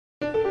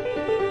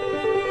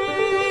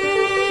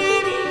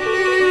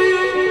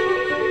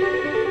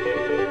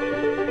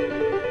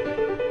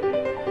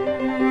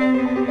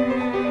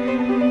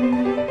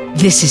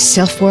This is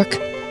SelfWork,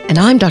 and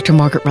I'm Dr.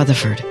 Margaret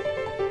Rutherford.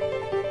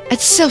 At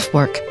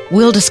SelfWork,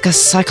 we'll discuss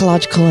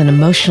psychological and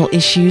emotional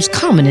issues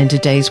common in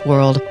today's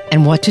world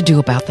and what to do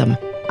about them.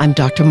 I'm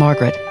Dr.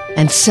 Margaret,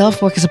 and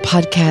SelfWork is a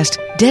podcast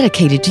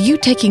dedicated to you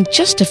taking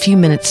just a few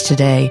minutes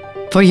today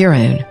for your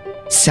own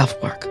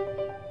self-work.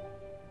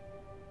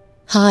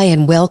 Hi,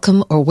 and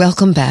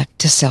welcome back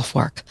to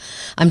SelfWork.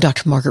 I'm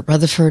Dr. Margaret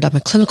Rutherford. I'm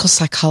a clinical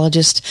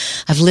psychologist.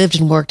 I've lived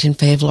and worked in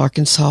Fayetteville,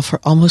 Arkansas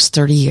for almost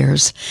 30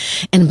 years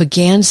and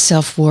began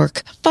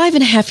SelfWork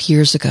 5.5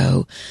 years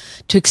ago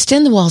to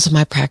extend the walls of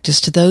my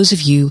practice to those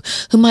of you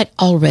who might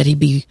already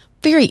be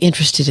very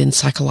interested in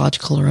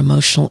psychological or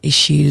emotional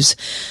issues,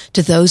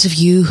 to those of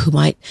you who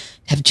might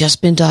have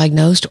just been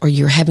diagnosed or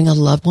you're having a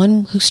loved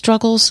one who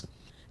struggles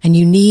and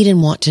you need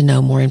and want to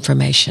know more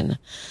information.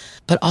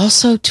 But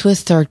also to a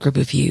third group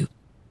of you,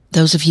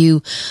 those of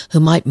you who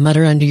might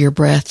mutter under your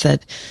breath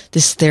that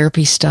this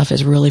therapy stuff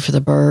is really for the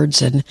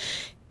birds and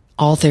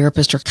all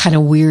therapists are kind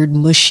of weird,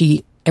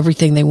 mushy,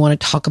 everything they want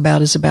to talk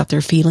about is about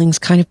their feelings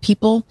kind of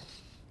people.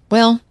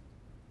 Well,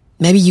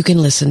 maybe you can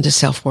listen to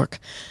SelfWork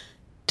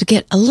to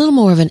get a little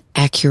more of an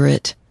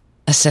accurate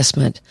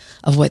assessment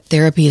of what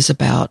therapy is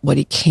about, what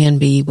it can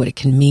be, what it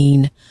can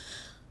mean,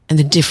 and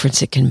the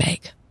difference it can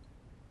make.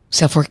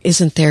 Self-work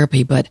isn't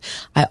therapy, but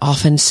I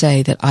often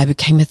say that I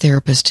became a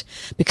therapist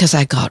because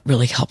I got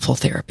really helpful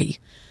therapy.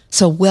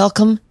 So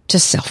welcome to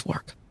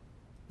Self-Work.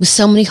 With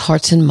so many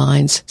hearts and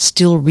minds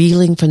still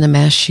reeling from the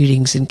mass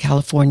shootings in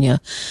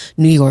California,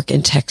 New York,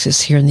 and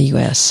Texas here in the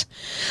U.S.,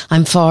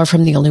 I'm far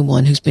from the only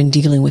one who's been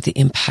dealing with the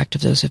impact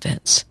of those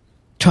events,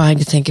 trying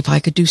to think if I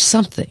could do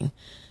something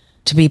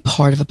to be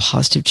part of a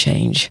positive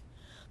change.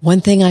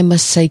 One thing I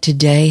must say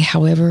today,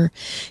 however,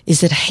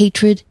 is that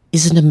hatred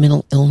isn't a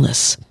mental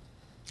illness.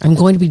 I'm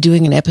going to be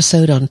doing an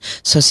episode on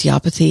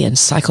sociopathy and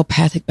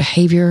psychopathic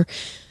behavior,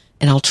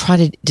 and I'll try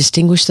to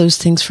distinguish those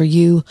things for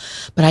you,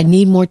 but I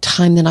need more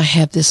time than I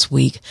have this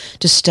week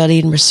to study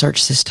and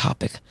research this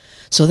topic.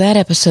 So that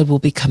episode will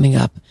be coming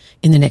up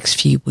in the next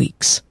few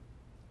weeks.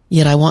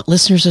 Yet I want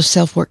listeners of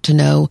SelfWork to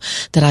know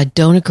that I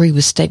don't agree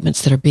with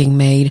statements that are being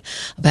made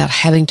about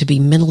having to be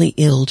mentally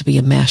ill to be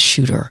a mass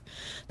shooter.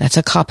 That's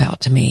a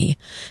cop-out to me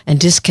and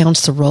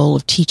discounts the role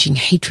of teaching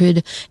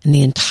hatred and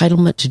the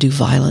entitlement to do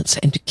violence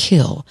and to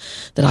kill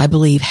that I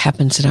believe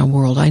happens in our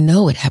world. I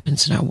know it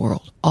happens in our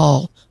world,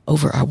 all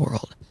over our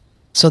world.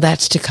 So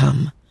that's to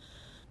come.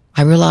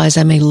 I realize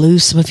I may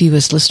lose some of you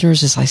as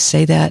listeners as I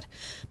say that,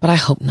 but I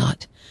hope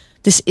not.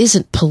 This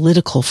isn't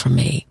political for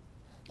me,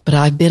 but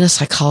I've been a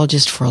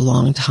psychologist for a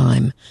long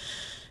time,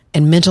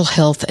 and mental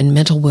health and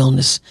mental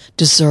wellness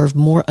deserve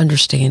more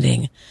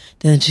understanding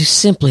than to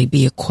simply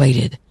be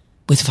equated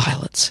with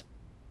violence.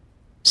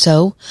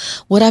 So,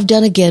 what I've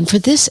done again for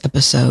this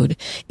episode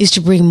is to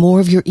bring more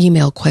of your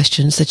email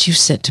questions that you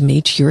sent to me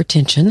to your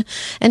attention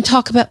and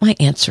talk about my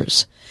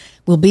answers.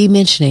 We'll be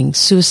mentioning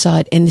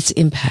suicide and its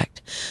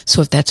impact.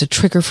 So if that's a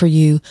trigger for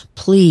you,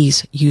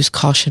 please use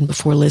caution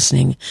before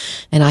listening.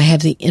 And I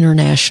have the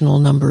international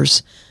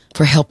numbers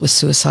for help with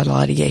suicidal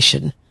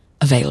ideation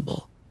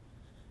available.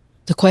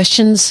 The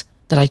questions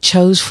that I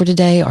chose for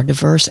today are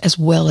diverse as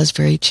well as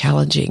very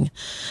challenging.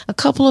 A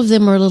couple of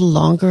them are a little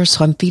longer,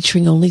 so I'm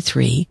featuring only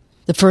 3.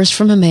 The first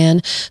from a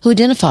man who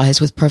identifies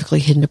with perfectly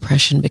hidden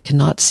depression but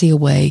cannot see a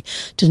way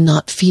to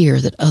not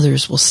fear that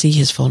others will see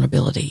his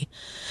vulnerability.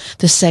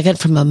 The second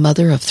from a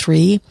mother of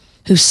 3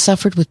 who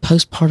suffered with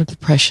postpartum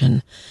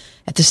depression.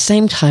 At the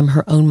same time,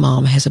 her own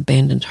mom has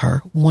abandoned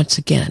her once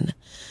again.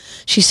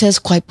 She says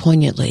quite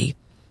poignantly,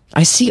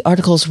 I see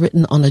articles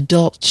written on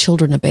adult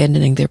children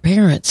abandoning their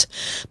parents,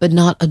 but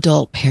not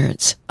adult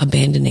parents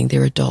abandoning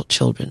their adult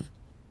children.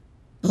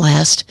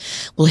 Last,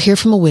 we'll hear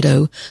from a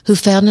widow who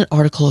found an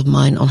article of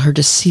mine on her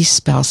deceased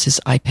spouse's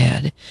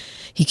iPad.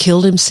 He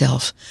killed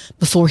himself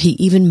before he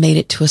even made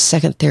it to a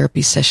second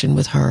therapy session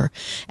with her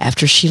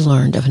after she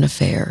learned of an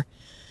affair,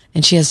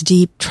 and she has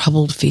deep,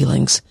 troubled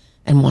feelings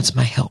and wants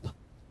my help.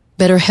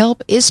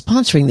 BetterHelp is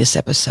sponsoring this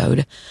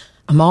episode.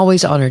 I'm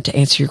always honored to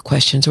answer your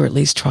questions, or at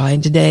least try,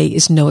 and today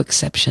is no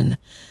exception.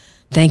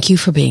 Thank you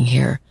for being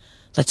here.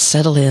 Let's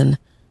settle in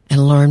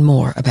and learn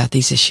more about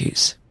these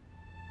issues.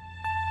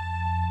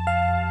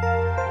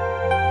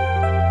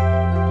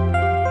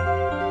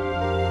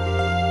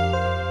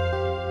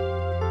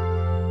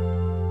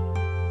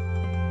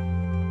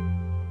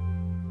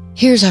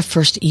 Here's our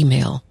first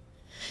email.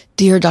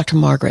 Dear Dr.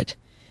 Margaret,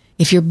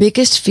 if your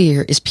biggest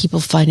fear is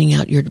people finding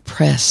out you're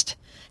depressed,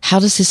 how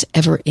does this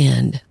ever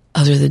end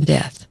other than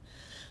death?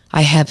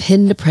 I have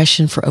hidden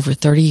depression for over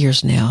 30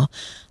 years now.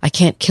 I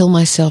can't kill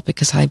myself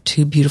because I have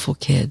 2 beautiful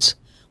kids.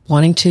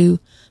 Wanting to,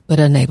 but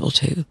unable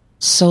to.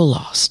 So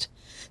lost.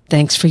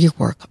 Thanks for your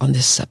work on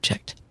this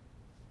subject.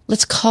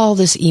 Let's call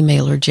this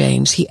emailer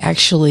James.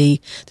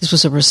 This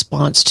was a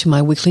response to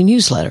my weekly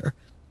newsletter.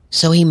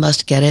 So he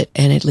must get it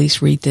and at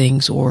least read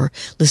things or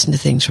listen to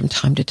things from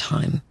time to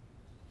time.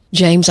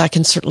 James, I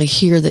can certainly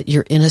hear that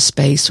you're in a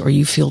space or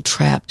you feel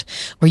trapped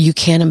or you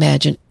can't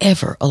imagine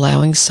ever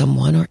allowing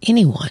someone or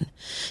anyone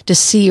to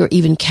see or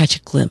even catch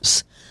a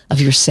glimpse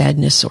of your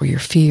sadness or your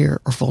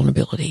fear or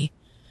vulnerability.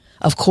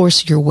 Of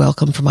course, you're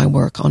welcome for my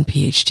work on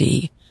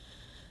PhD.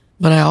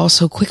 But I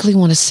also quickly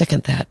want to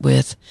second that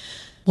with,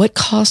 what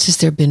cost has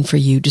there been for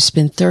you to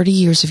spend 30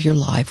 years of your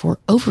life, or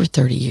over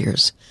 30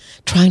 years,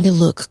 trying to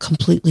look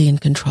completely in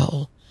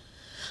control?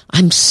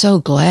 I'm so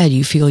glad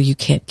you feel you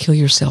can't kill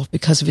yourself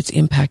because of its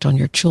impact on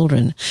your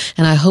children,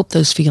 and I hope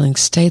those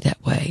feelings stay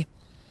that way.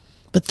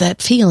 But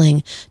that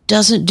feeling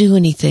doesn't do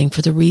anything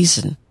for the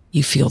reason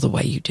you feel the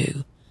way you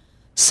do.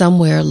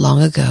 Somewhere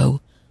long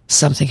ago,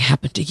 something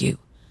happened to you,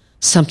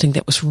 something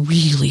that was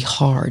really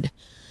hard,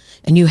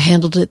 and you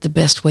handled it the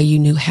best way you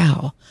knew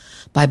how,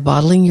 by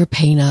bottling your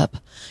pain up,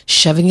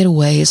 shoving it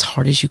away as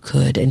hard as you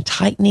could, and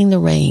tightening the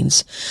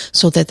reins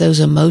so that those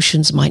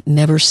emotions might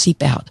never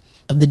seep out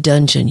of the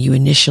dungeon you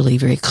initially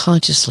very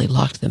consciously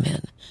locked them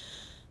in.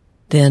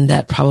 Then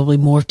that probably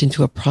morphed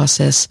into a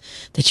process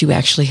that you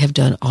actually have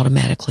done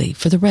automatically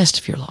for the rest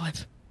of your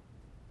life.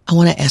 I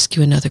want to ask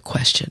you another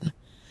question.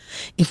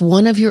 If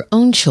one of your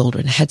own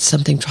children had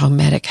something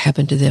traumatic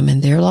happen to them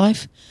in their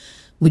life,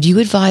 would you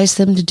advise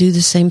them to do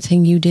the same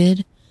thing you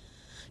did?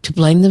 To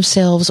blame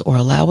themselves or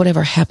allow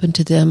whatever happened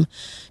to them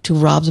to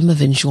rob them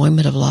of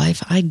enjoyment of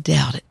life? I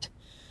doubt it.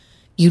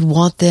 You'd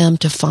want them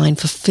to find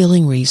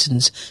fulfilling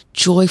reasons,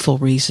 joyful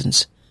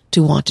reasons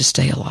to want to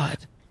stay alive.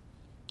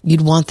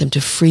 You'd want them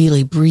to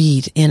freely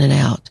breathe in and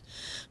out,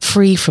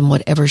 free from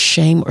whatever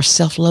shame or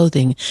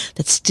self-loathing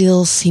that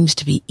still seems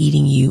to be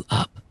eating you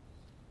up,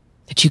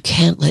 that you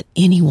can't let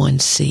anyone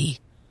see,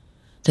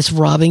 that's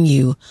robbing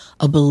you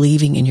of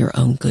believing in your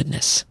own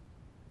goodness.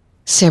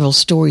 Several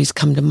stories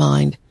come to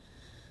mind.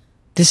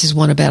 This is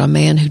one about a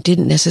man who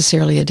didn't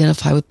necessarily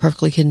identify with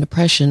perfectly hidden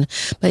depression,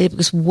 but it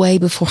was way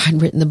before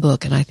I'd written the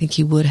book, and I think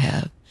he would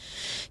have.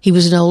 He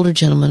was an older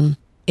gentleman.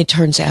 It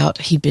turns out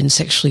he'd been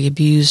sexually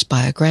abused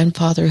by a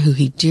grandfather who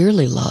he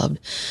dearly loved,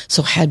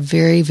 so had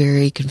very,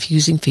 very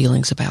confusing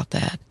feelings about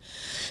that.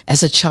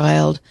 As a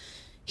child,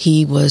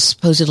 he was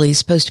supposedly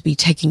supposed to be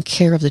taking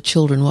care of the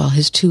children while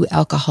his 2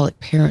 alcoholic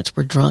parents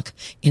were drunk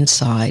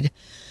inside,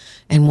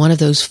 and one of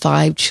those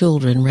 5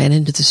 children ran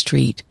into the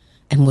street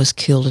and was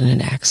killed in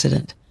an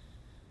accident.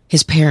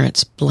 His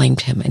parents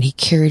blamed him, and he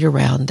carried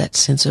around that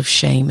sense of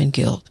shame and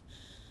guilt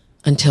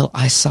until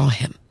I saw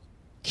him.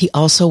 He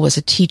also was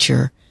a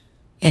teacher,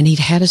 and he'd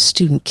had a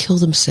student kill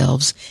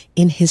themselves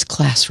in his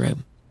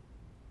classroom.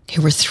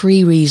 There were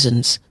 3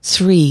 reasons,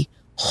 3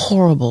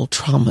 horrible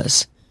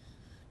traumas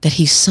that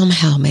he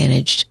somehow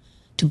managed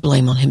to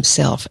blame on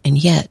himself, and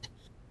yet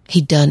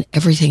he'd done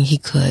everything he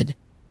could.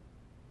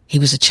 He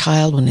was a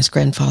child when his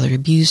grandfather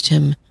abused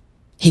him.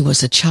 He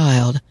was a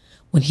child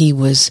when he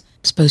was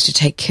supposed to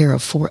take care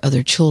of 4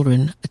 other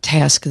children, a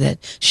task that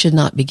should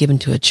not be given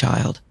to a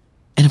child.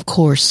 And of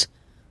course,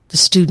 the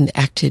student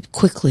acted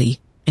quickly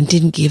and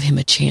didn't give him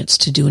a chance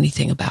to do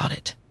anything about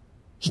it.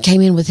 He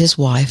came in with his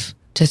wife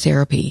to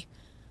therapy,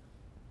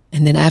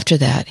 and then after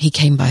that, he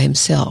came by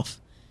himself,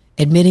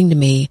 admitting to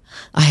me,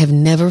 I have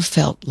never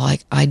felt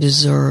like I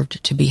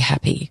deserved to be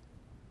happy,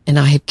 and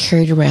I have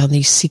carried around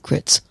these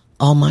secrets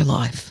all my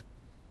life.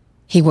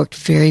 He worked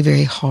very,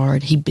 very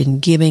hard. He'd been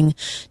giving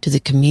to the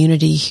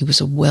community. He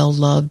was a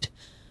well-loved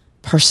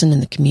person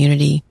in the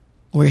community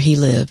where he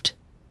lived,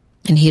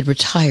 and he had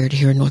retired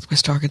here in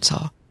Northwest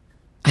Arkansas.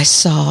 I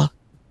saw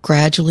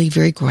gradually,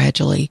 very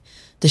gradually,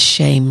 the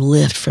shame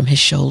lift from his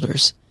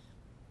shoulders.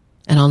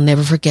 And I'll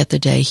never forget the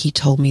day he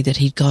told me that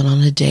he'd gone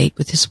on a date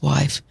with his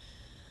wife,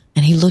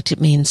 and he looked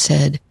at me and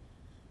said,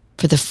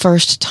 for the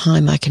first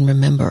time I can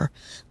remember,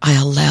 I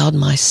allowed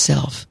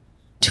myself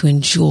to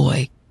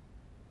enjoy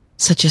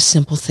such a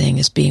simple thing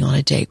as being on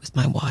a date with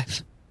my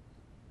wife.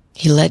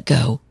 He let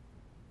go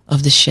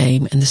of the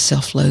shame and the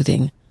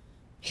self-loathing.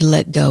 He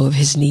let go of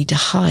his need to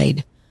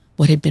hide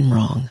what had been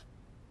wrong,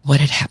 what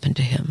had happened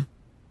to him.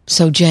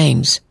 So,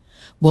 James,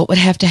 what would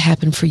have to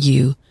happen for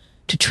you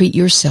to treat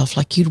yourself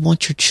like you'd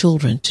want your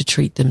children to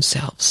treat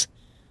themselves?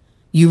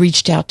 You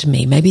reached out to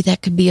me. Maybe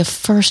that could be a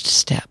first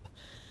step.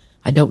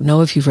 I don't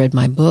know if you've read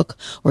my book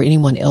or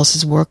anyone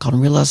else's work on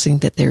realizing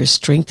that there is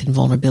strength in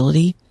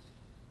vulnerability.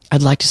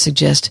 I'd like to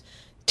suggest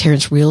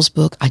Terrence Real's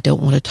book, I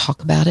Don't Want to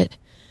Talk About It.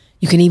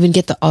 You can even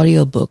get the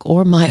audiobook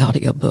or my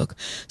audiobook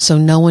so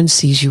no one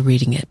sees you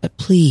reading it. But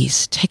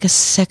please take a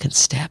second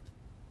step.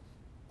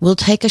 We'll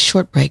take a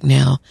short break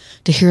now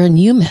to hear a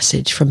new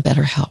message from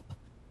BetterHelp,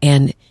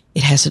 and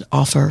it has an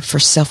offer for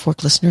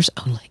SelfWork listeners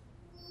only.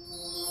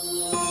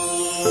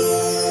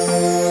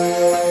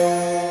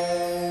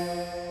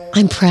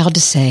 I'm proud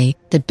to say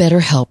that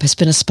BetterHelp has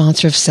been a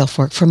sponsor of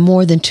SelfWork for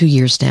more than 2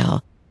 years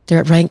now.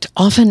 They're ranked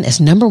often as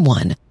number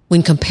 1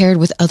 when compared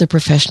with other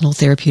professional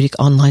therapeutic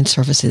online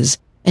services,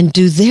 and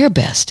do their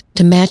best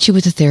to match you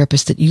with a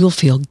therapist that you'll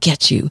feel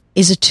gets you,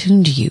 is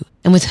attuned to you,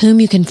 and with whom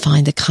you can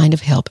find the kind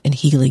of help and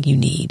healing you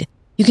need.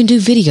 You can do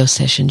video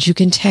sessions, you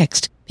can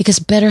text, because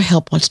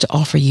BetterHelp wants to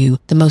offer you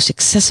the most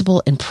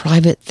accessible and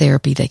private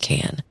therapy they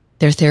can.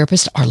 Their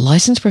therapists are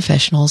licensed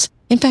professionals.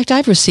 In fact,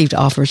 I've received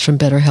offers from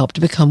BetterHelp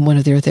to become one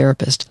of their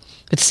therapists,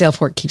 but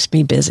SelfWork keeps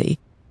me busy.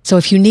 So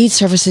if you need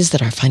services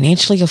that are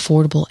financially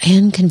affordable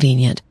and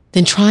convenient,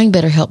 then trying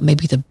BetterHelp may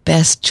be the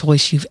best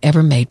choice you've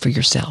ever made for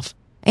yourself.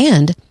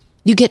 And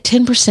you get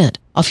 10%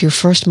 off your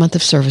first month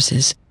of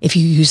services if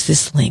you use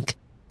this link,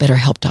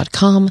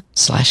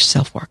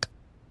 betterhelp.com/selfwork.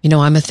 You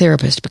know, I'm a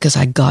therapist because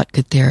I got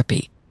good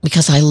therapy,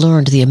 because I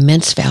learned the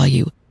immense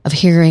value of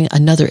hearing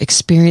another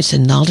experienced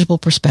and knowledgeable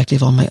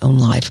perspective on my own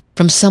life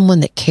from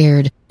someone that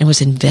cared and was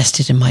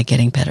invested in my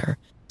getting better.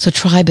 So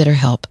try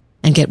BetterHelp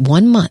and get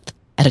 1 month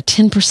at a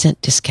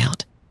 10%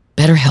 discount.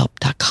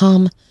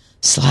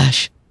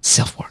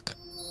 BetterHelp.com/selfwork.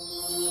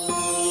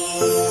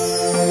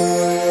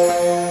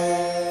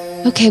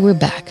 Okay, we're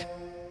back.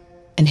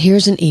 And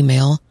here's an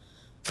email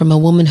from a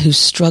woman who's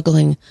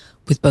struggling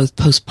with both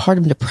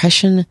postpartum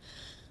depression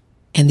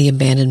and the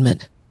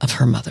abandonment of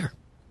her mother.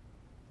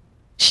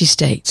 She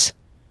states,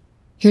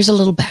 here's a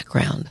little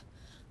background.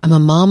 I'm a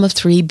mom of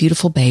 3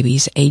 beautiful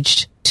babies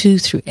aged 2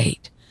 through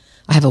 8.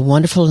 I have a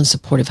wonderful and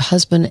supportive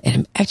husband and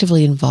am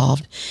actively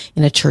involved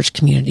in a church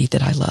community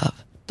that I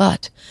love.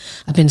 But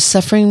I've been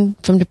suffering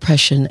from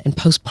depression and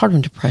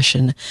postpartum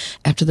depression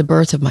after the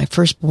birth of my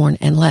firstborn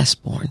and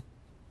lastborn.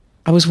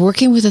 I was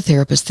working with a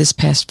therapist this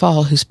past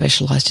fall who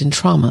specialized in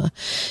trauma.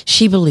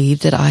 She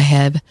believed that I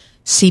have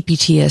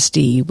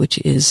CPTSD, which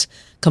is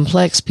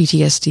complex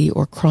PTSD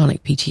or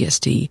chronic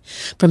PTSD,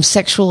 from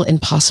sexual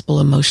and possible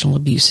emotional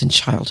abuse in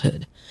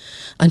childhood.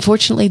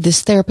 Unfortunately,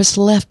 this therapist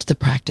left the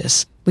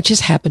practice, which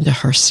has happened to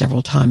her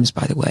several times,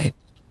 by the way.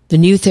 The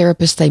new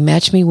therapist they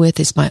match me with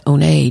is my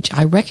own age.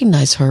 I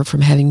recognize her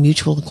from having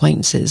mutual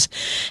acquaintances,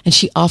 and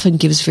she often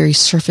gives very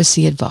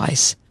surfacey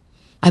advice.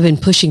 I've been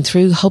pushing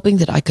through, hoping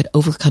that I could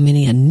overcome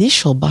any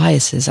initial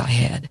biases I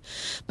had,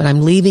 but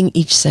I'm leaving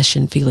each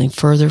session feeling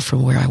further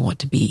from where I want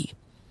to be.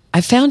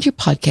 I found your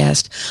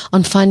podcast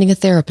on finding a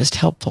therapist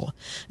helpful,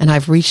 and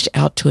I've reached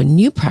out to a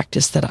new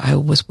practice that I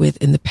was with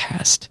in the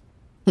past.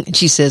 And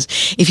she says,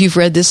 if you've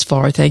read this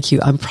far, thank you.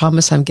 I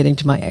promise I'm getting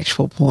to my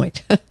actual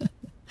point.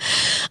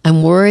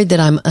 I'm worried that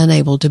I'm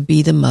unable to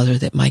be the mother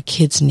that my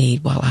kids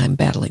need while I'm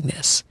battling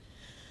this.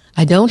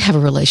 I don't have a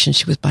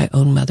relationship with my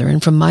own mother,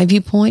 and from my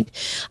viewpoint,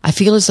 I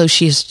feel as though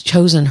she has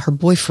chosen her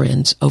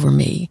boyfriends over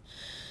me.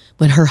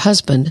 When her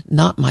husband,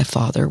 not my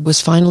father,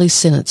 was finally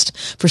sentenced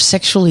for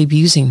sexually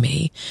abusing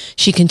me,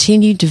 she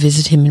continued to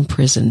visit him in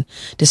prison,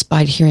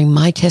 despite hearing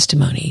my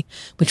testimony,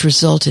 which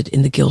resulted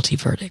in the guilty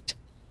verdict.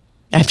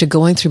 After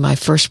going through my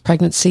first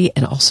pregnancy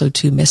and also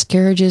 2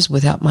 miscarriages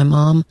without my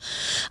mom,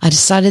 I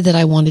decided that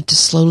I wanted to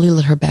slowly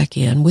let her back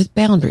in with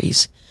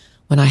boundaries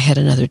when I had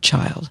another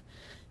child.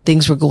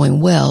 Things were going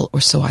well,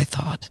 or so I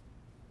thought.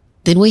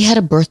 Then we had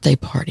a birthday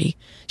party.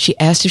 She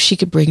asked if she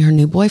could bring her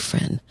new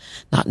boyfriend.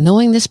 Not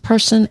knowing this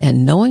person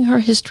and knowing her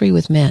history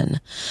with men,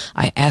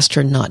 I asked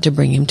her not to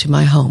bring him to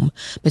my home,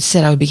 but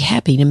said I would be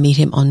happy to meet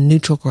him on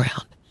neutral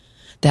ground.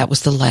 That was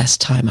the last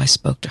time I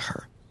spoke to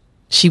her.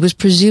 She was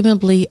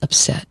presumably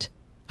upset.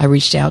 I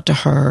reached out to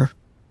her.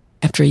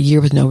 After a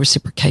year with no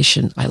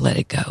reciprocation, I let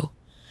it go.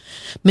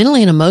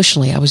 Mentally and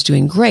emotionally, I was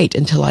doing great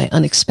until I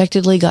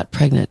unexpectedly got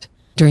pregnant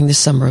during the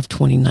summer of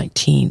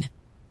 2019.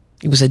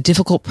 It was a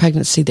difficult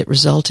pregnancy that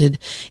resulted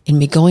in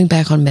me going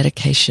back on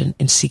medication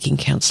and seeking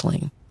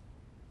counseling.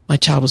 My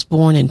child was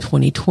born in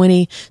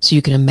 2020, so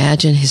you can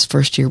imagine his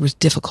first year was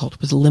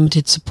difficult with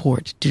limited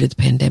support due to the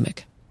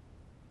pandemic.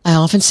 I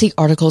often see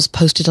articles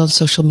posted on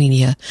social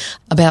media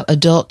about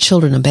adult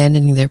children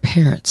abandoning their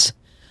parents.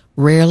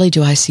 Rarely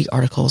do I see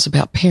articles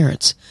about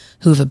parents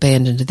who have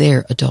abandoned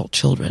their adult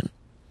children.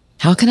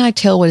 How can I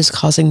tell what is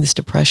causing this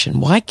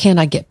depression? Why can't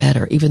I get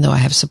better even though I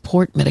have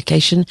support,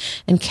 medication,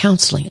 and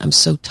counseling? I'm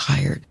so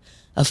tired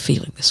of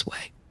feeling this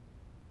way.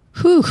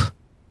 Whew,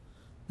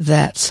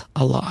 that's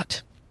a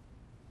lot.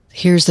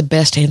 Here's the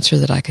best answer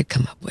that I could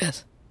come up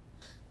with.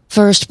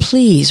 First,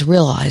 please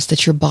realize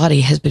that your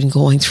body has been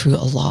going through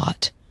a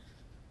lot.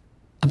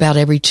 About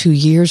every 2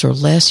 years or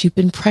less, you've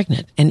been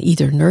pregnant and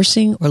either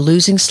nursing or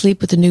losing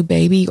sleep with a new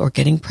baby or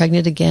getting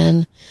pregnant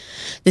again.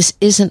 This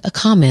isn't a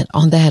comment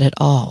on that at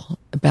all,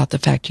 about the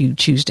fact you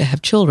choose to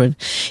have children.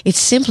 It's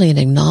simply an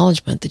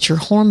acknowledgement that your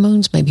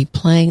hormones may be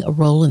playing a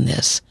role in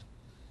this.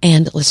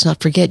 And let's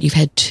not forget, you've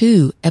had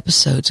 2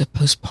 episodes of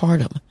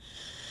postpartum.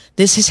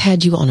 This has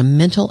had you on a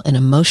mental and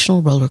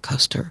emotional roller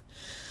coaster.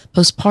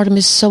 Postpartum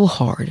is so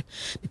hard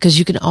because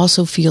you can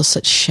also feel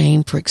such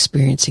shame for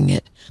experiencing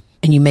it.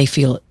 And you may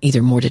feel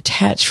either more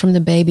detached from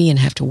the baby and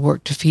have to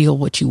work to feel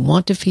what you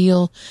want to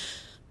feel.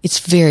 It's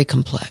very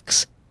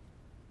complex.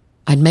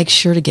 I'd make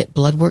sure to get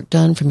blood work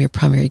done from your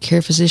primary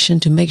care physician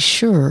to make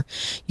sure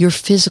your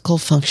physical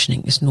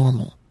functioning is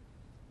normal.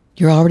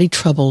 You're already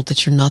troubled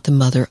that you're not the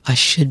mother I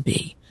should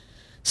be.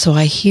 So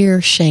I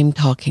hear shame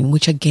talking,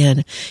 which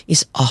again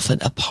is often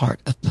a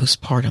part of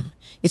postpartum.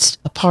 It's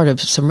a part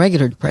of some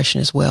regular depression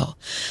as well,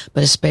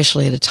 but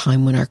especially at a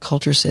time when our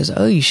culture says,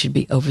 oh, you should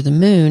be over the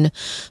moon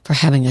for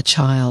having a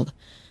child,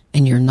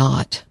 and you're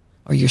not,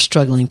 or you're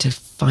struggling to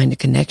find a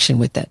connection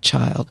with that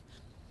child,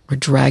 or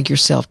drag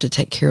yourself to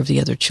take care of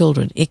the other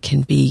children. It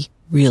can be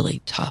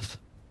really tough.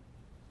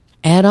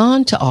 Add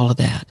on to all of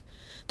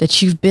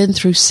that you've been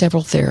through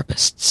several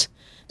therapists.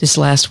 This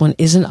last one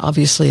isn't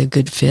obviously a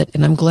good fit,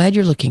 and I'm glad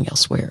you're looking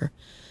elsewhere.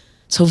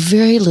 So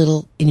very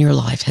little in your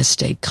life has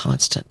stayed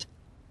constant.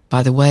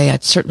 By the way,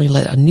 I'd certainly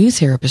let a new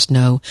therapist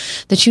know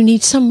that you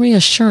need some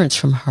reassurance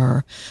from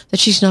her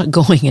that she's not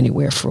going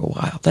anywhere for a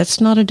while.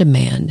 That's not a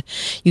demand.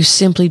 You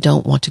simply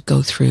don't want to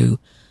go through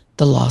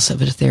the loss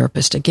of a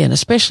therapist again,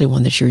 especially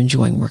one that you're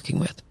enjoying working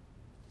with.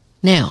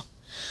 Now,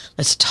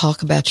 let's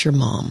talk about your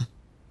mom.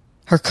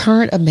 Her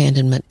current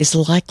abandonment is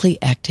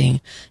likely acting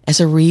as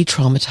a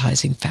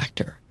re-traumatizing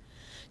factor.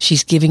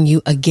 She's giving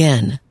you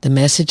again the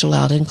message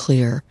loud and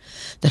clear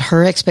that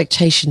her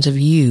expectations of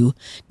you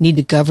need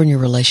to govern your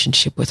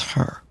relationship with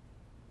her.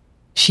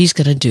 She's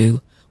going to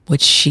do what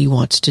she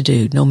wants to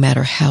do, no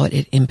matter how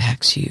it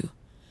impacts you,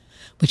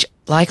 which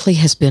likely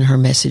has been her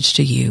message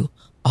to you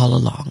all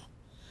along.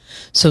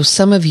 So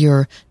some of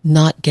your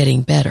not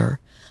getting better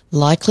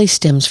likely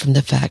stems from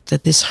the fact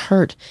that this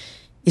hurt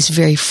is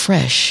very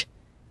fresh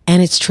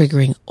and it's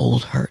triggering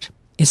old hurt.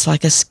 It's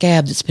like a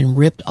scab that's been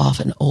ripped off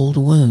an old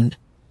wound.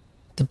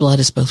 The blood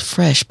is both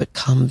fresh but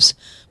comes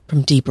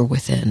from deeper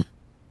within.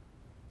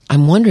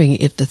 I'm wondering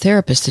if the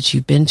therapist that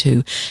you've been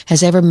to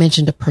has ever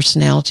mentioned a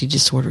personality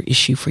disorder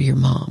issue for your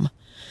mom.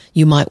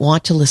 You might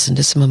want to listen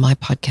to some of my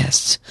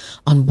podcasts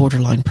on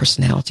borderline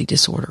personality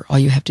disorder. All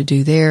you have to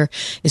do there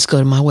is go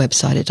to my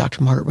website at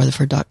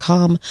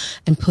drmargaretrutherford.com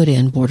and put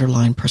in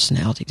borderline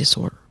personality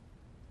disorder.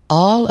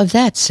 All of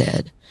that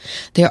said,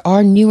 there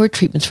are newer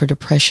treatments for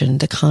depression,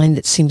 the kind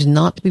that seems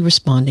not to be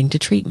responding to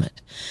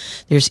treatment.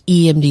 There's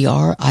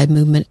EMDR, eye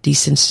movement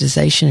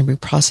desensitization and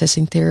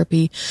reprocessing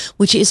therapy,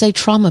 which is a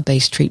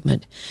trauma-based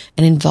treatment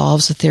and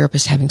involves the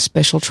therapist having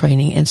special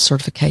training and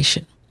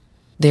certification.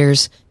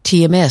 There's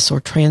TMS,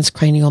 or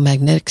transcranial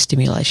magnetic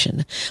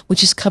stimulation,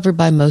 which is covered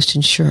by most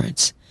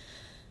insurance.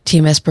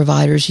 TMS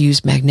providers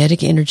use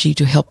magnetic energy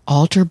to help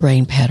alter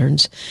brain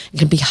patterns. It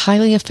can be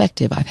highly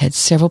effective. I've had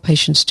several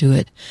patients do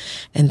it,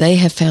 and they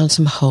have found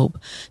some hope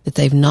that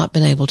they've not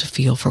been able to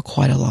feel for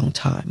quite a long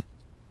time.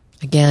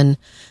 Again,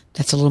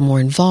 that's a little more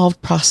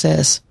involved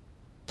process,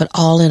 but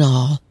all in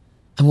all,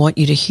 I want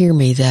you to hear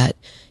me that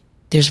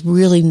there's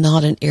really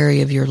not an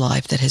area of your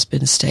life that has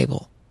been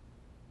stable.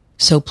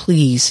 So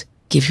please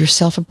give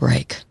yourself a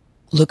break.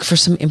 Look for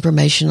some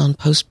information on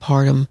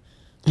postpartum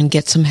and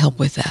get some help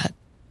with that.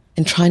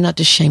 And try not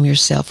to shame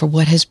yourself for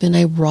what has been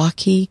a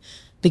rocky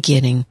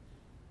beginning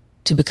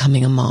to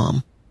becoming a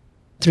mom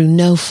through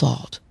no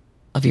fault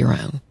of your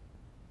own,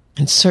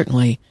 and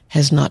certainly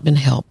has not been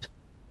helped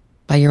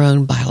by your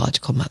own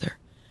biological mother.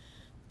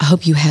 I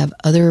hope you have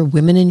other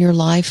women in your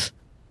life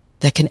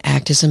that can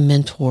act as a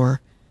mentor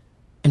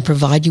and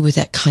provide you with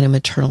that kind of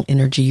maternal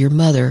energy your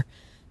mother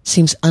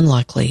seems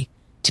unlikely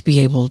to be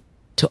able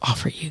to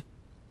offer you.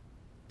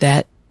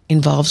 That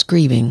involves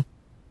grieving,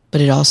 but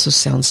it also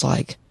sounds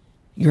like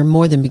you're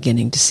more than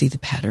beginning to see the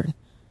pattern.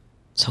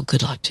 So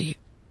good luck to you.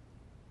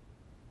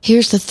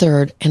 Here's the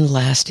third and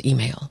last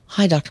email.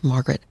 Hi, Dr.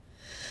 Margaret.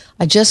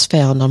 I just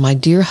found on my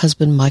dear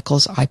husband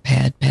Michael's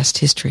iPad past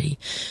history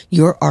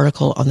your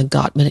article on the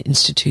Gottman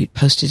Institute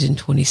posted in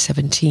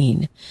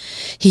 2017.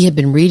 He had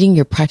been reading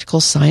your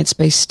practical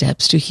science-based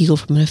steps to heal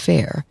from an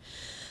affair.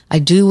 I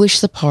do wish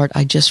the part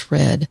I just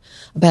read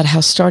about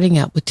how starting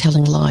out with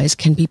telling lies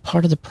can be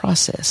part of the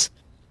process.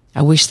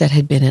 I wish that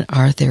had been in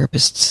our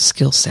therapist's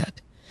skill set.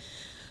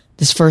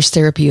 This first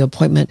therapy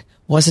appointment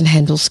wasn't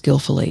handled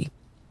skillfully.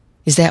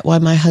 Is that why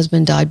my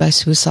husband died by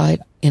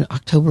suicide in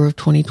October of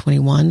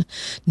 2021,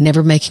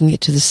 never making it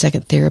to the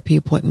second therapy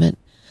appointment?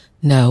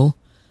 No,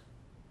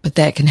 but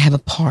that can have a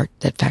part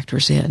that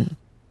factors in.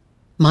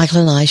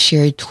 Michael and I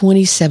shared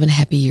 27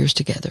 happy years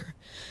together.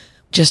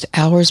 Just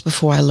hours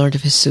before I learned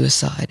of his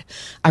suicide,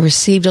 I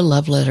received a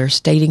love letter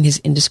stating his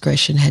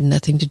indiscretion had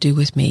nothing to do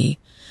with me,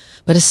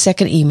 but a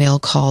second email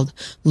called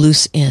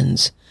Loose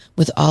Ends,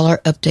 with all our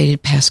updated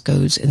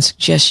passcodes and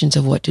suggestions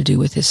of what to do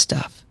with his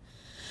stuff.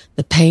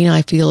 The pain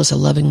I feel as a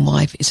loving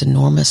wife is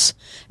enormous,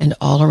 and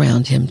all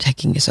around him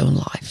taking his own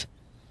life.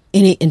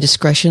 Any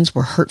indiscretions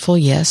were hurtful,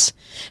 yes,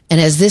 and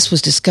as this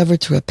was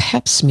discovered through a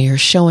pap smear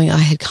showing I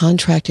had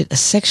contracted a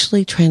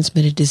sexually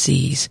transmitted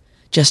disease,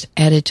 just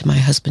added to my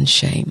husband's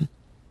shame.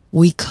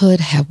 We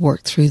could have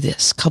worked through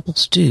this.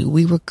 Couples do.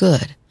 We were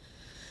good.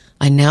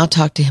 I now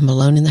talk to him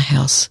alone in the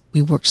house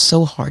we worked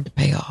so hard to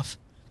pay off.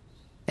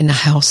 And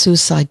how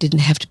suicide didn't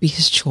have to be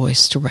his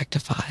choice to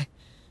rectify.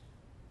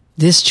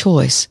 This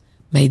choice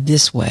made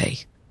this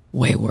way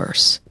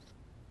worse.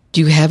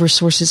 Do you have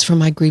resources for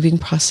my grieving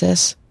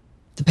process?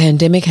 The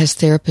pandemic has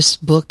therapists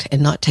booked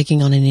and not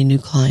taking on any new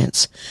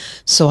clients,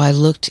 so I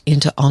looked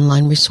into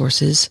online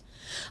resources.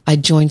 I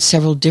joined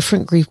several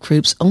different grief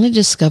groups only to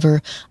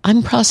discover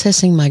I'm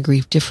processing my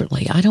grief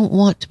differently. I don't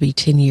want to be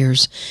 10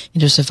 years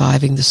into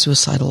surviving the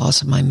suicidal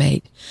loss of my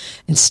mate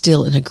and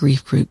still in a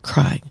grief group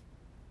crying.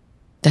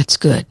 That's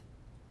good.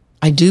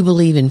 I do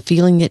believe in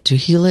feeling it to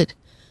heal it,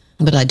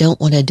 but I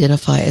don't want to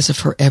identify as a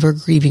forever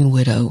grieving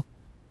widow,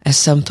 as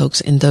some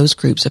folks in those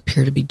groups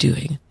appear to be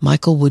doing.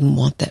 Michael wouldn't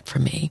want that for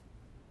me.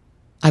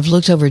 I've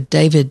looked over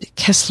David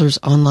Kessler's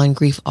online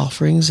grief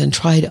offerings and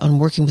tried on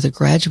working with a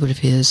graduate of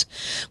his,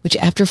 which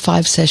after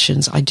 5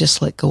 sessions I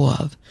just let go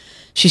of.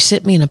 She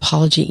sent me an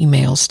apology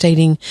email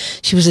stating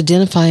she was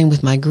identifying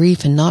with my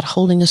grief and not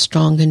holding a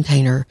strong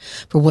container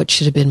for what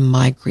should have been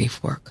my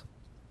grief work.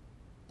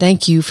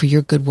 Thank you for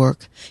your good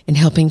work in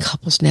helping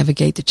couples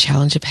navigate the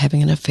challenge of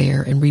having an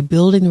affair and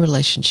rebuilding the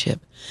relationship.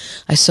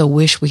 I so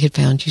wish we had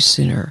found you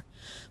sooner.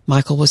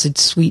 Michael was a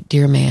sweet,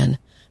 dear man,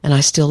 and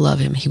I still love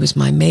him. He was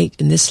my mate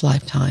in this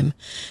lifetime,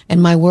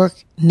 and my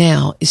work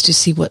now is to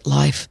see what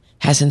life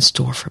has in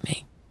store for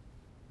me.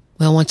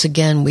 Well, once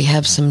again, we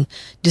have some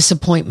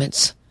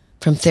disappointments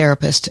from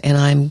therapists, and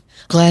I'm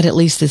glad at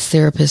least this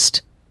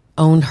therapist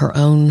owned her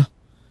own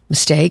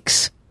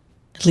mistakes.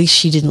 At least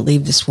she didn't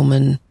leave this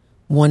woman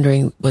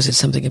wondering, was it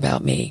something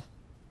about me?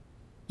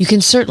 You can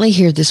certainly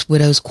hear this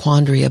widow's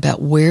quandary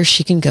about where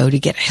she can go to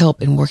get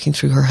help in working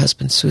through her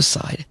husband's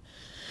suicide.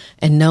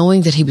 And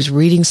knowing that he was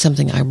reading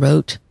something I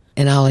wrote,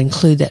 and I'll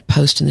include that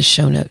post in the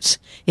show notes,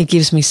 it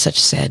gives me such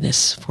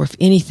sadness. For if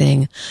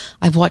anything,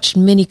 I've watched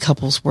many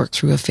couples work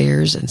through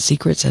affairs and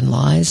secrets and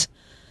lies.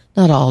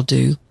 Not all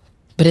do,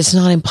 but it's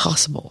not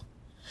impossible.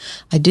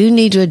 I do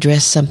need to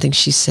address something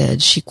she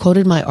said. She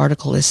quoted my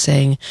article as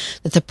saying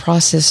that the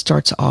process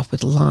starts off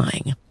with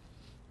lying.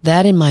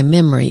 That, in my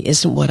memory,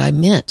 isn't what I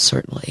meant,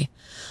 certainly.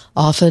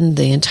 Often,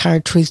 the entire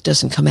truth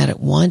doesn't come out at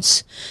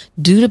once,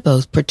 due to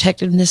both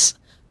protectiveness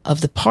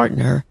of the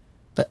partner,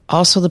 but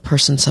also the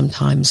person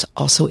sometimes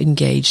also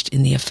engaged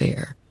in the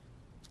affair.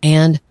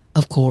 And,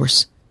 of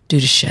course, due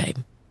to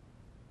shame.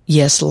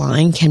 Yes,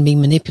 lying can be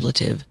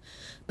manipulative,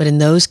 but in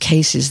those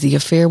cases, the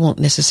affair won't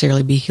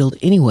necessarily be healed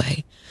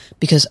anyway,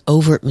 because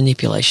overt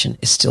manipulation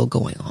is still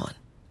going on.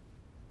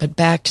 But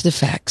back to the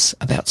facts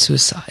about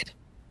suicide.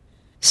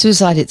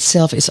 Suicide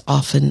itself is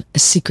often a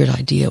secret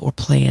idea or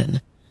plan.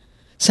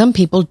 Some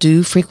people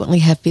do frequently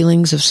have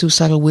feelings of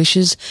suicidal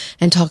wishes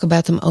and talk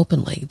about them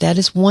openly. That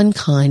is one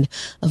kind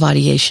of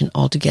ideation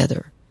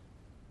altogether.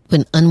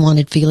 When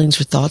unwanted feelings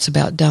or thoughts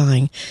about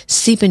dying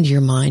seep into your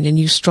mind and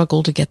you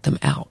struggle to get them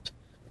out.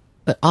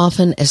 But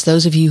often, as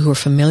those of you who are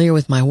familiar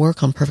with my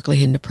work on perfectly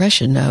hidden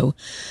depression know,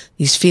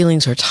 these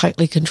feelings are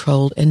tightly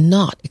controlled and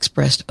not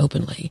expressed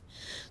openly,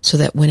 so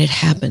that when it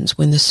happens,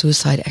 when the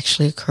suicide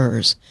actually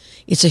occurs,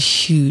 it's a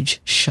huge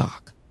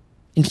shock.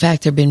 In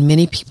fact, there have been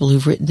many people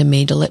who've written to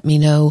me to let me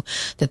know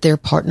that their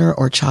partner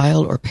or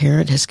child or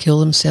parent has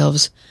killed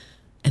themselves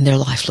and their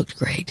life looked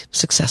great,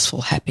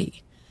 successful,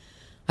 happy.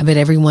 I bet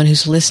everyone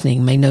who's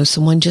listening may know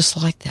someone just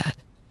like that.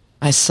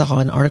 I saw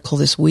an article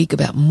this week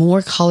about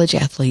more college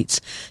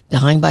athletes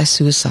dying by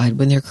suicide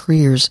when their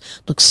careers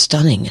look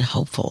stunning and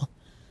hopeful.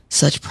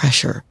 Such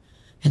pressure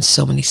and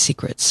so many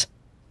secrets.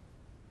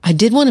 I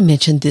did want to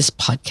mention this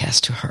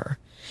podcast to her.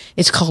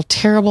 It's called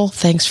Terrible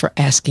Thanks for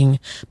Asking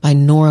by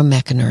Nora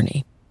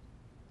McInerney.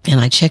 And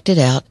I checked it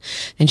out,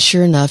 and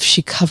sure enough,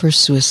 she covers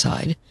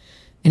suicide.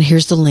 And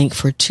here's the link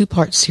for a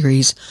 2-part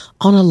series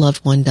on a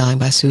loved one dying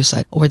by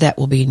suicide, or that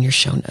will be in your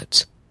show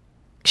notes.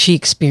 She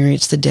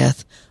experienced the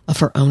death of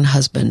her own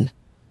husband,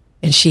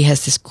 and she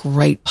has this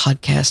great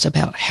podcast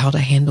about how to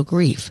handle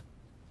grief.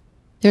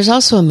 There's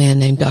also a man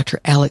named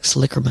Dr. Alex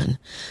Lickerman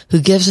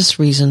who gives us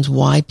reasons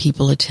why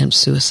people attempt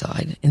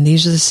suicide, and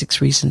these are the 6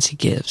 reasons he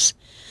gives.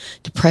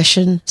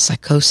 Depression,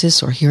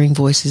 psychosis, or hearing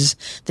voices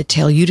that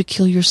tell you to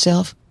kill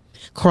yourself,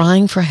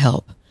 crying for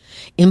help,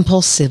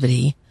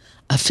 impulsivity,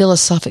 a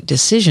philosophic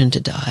decision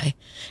to die,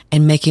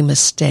 and making a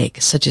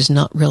mistake, such as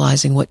not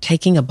realizing what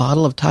taking a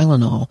bottle of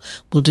Tylenol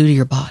will do to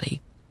your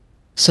body.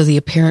 So the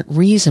apparent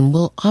reason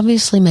will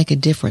obviously make a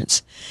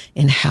difference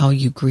in how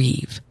you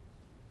grieve.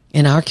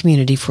 In our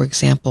community, for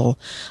example,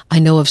 I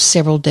know of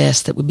several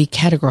deaths that would be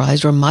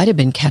categorized or might have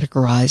been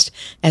categorized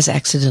as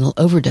accidental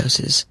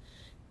overdoses,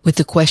 with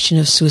the question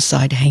of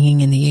suicide hanging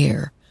in the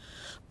air.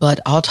 But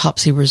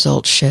autopsy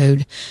results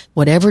showed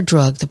whatever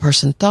drug the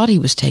person thought he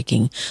was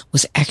taking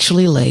was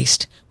actually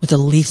laced with a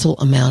lethal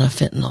amount of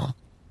fentanyl.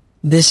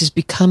 This is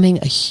becoming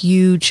a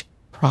huge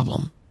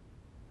problem.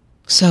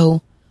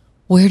 So,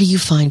 where do you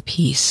find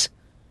peace?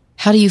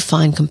 How do you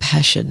find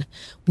compassion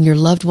when your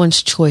loved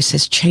one's choice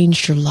has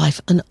changed your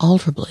life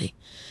unalterably?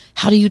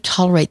 How do you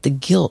tolerate the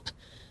guilt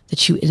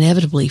that you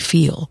inevitably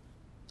feel?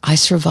 I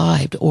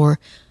survived, or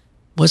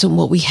wasn't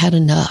what we had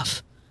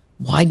enough?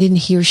 Why didn't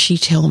he or she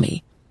tell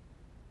me?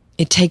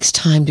 It takes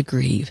time to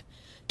grieve,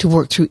 to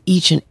work through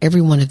each and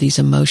every one of these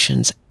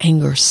emotions: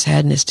 anger,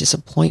 sadness,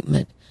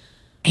 disappointment,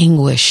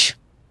 anguish,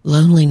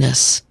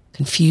 loneliness,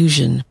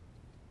 confusion.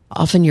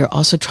 Often you're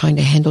also trying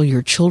to handle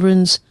your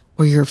children's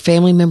or your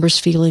family members'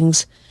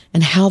 feelings,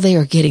 and how they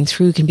are getting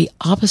through can be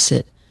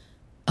opposite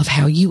of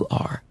how you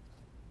are.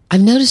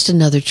 I've noticed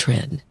another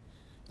trend.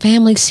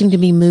 Families seem to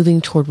be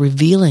moving toward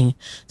revealing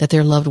that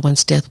their loved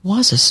one's death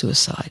was a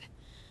suicide.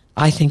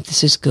 I think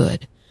this is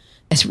good,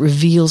 as it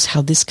reveals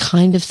how this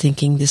kind of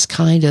thinking, this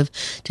kind of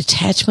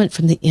detachment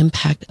from the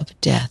impact of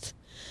death,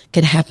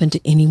 can happen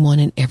to anyone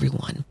and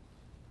everyone.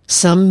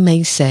 Some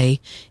may say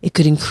it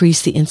could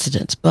increase the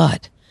incidence,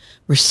 but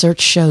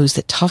research shows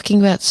that talking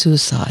about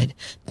suicide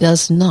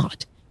does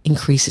not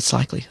increase its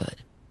likelihood.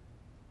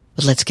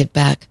 But let's get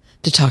back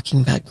to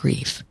talking about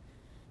grief.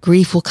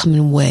 Grief will come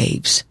in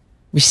waves,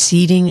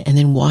 receding and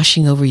then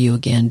washing over you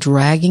again,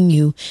 dragging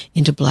you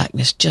into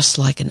blackness just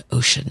like an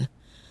ocean.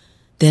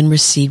 Then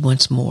recede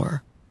once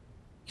more.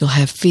 You'll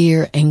have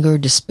fear, anger,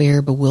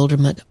 despair,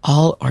 bewilderment.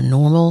 All are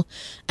normal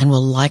and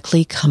will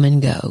likely come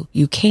and go.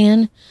 You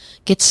can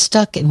get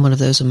stuck in one of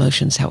those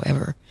emotions,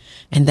 however,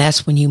 and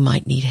that's when you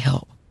might need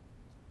help.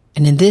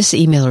 And in this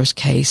emailer's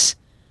case,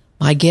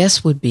 my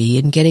guess would be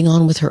in getting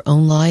on with her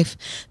own life,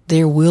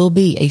 there will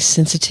be a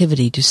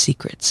sensitivity to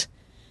secrets.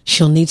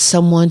 She'll need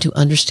someone to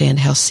understand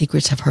how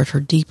secrets have hurt her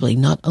deeply,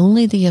 not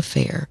only the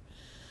affair,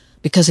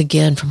 because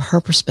again, from her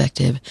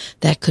perspective,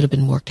 that could have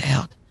been worked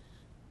out,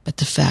 but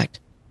the fact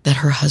that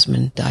her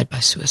husband died by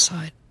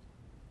suicide.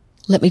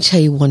 Let me tell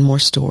you one more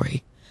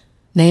story.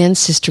 Nan's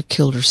sister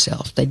killed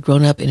herself. They'd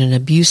grown up in an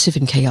abusive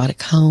and chaotic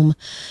home.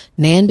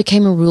 Nan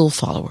became a rule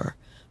follower.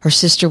 Her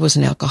sister was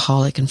an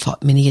alcoholic and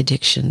fought many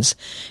addictions,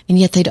 and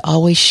yet they'd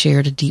always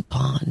shared a deep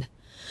bond.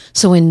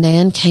 So when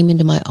Nan came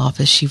into my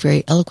office, she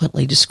very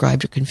eloquently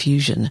described her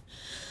confusion.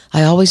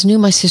 I always knew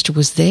my sister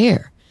was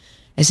there,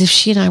 as if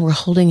she and I were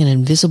holding an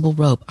invisible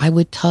rope. I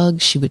would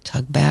tug, she would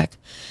tug back.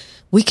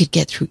 We could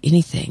get through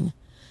anything.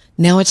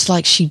 Now it's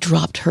like she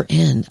dropped her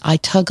end. I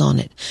tug on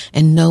it,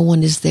 and no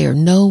one is there.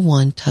 No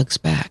one tugs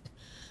back.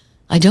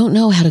 I don't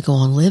know how to go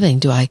on living.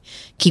 Do I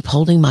keep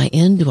holding my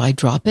end? Do I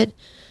drop it?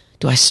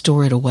 Do I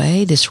store it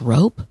away, this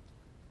rope?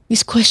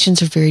 These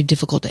questions are very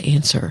difficult to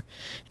answer,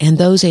 and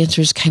those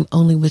answers came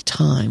only with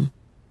time.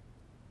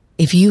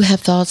 If you have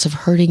thoughts of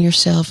hurting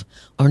yourself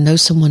or know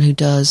someone who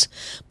does,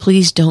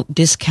 please don't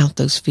discount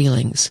those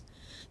feelings.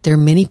 There are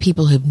many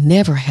people who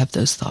never have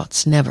those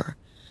thoughts, never.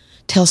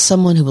 Tell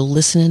someone who will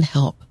listen and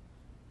help.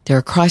 There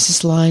are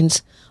crisis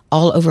lines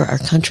all over our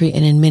country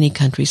and in many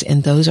countries,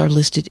 and those are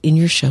listed in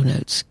your show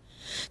notes.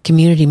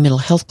 Community mental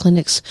health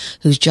clinics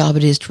whose job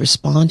it is to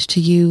respond to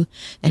you,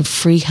 and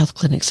free health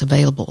clinics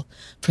available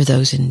for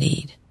those in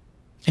need.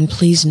 And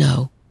please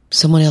know,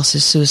 someone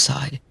else's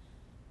suicide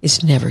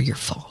is never your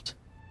fault.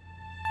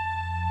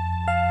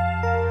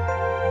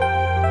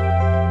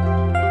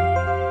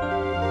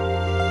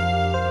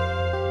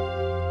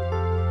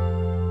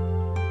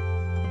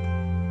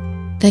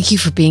 Thank you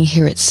for being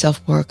here at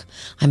SelfWork.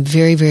 I'm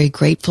very, very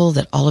grateful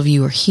that all of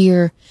you are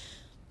here.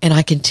 And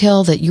I can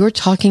tell that you're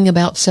talking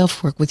about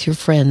self-work with your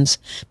friends,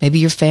 maybe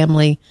your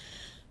family,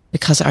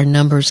 because our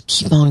numbers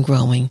keep on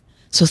growing.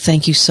 So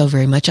thank you so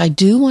very much. I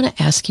do want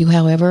to ask you,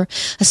 however,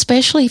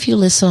 especially if you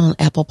listen on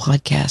Apple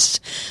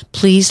Podcasts,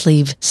 please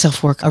leave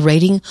SelfWork a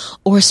rating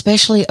or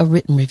especially a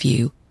written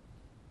review.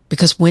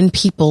 Because when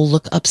people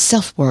look up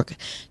SelfWork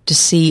to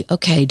see,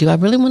 okay, do I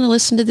really want to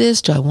listen to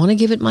this? Do I want to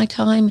give it my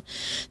time?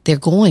 They're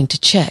going to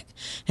check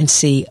and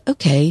see,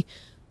 okay,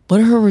 what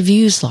are her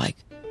reviews like?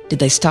 Did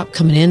they stop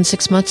coming in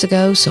 6 months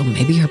ago? So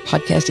maybe her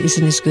podcast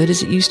isn't as good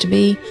as it used to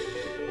be.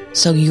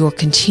 So your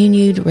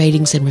continued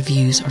ratings and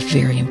reviews are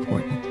very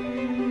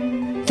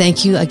important.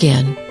 Thank you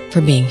again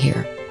for being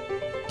here.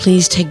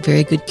 Please take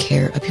very good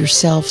care of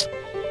yourself,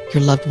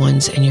 your loved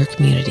ones, and your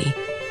community.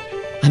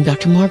 I'm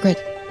Dr. Margaret,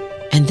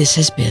 and this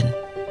has been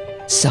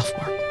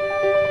SelfWork.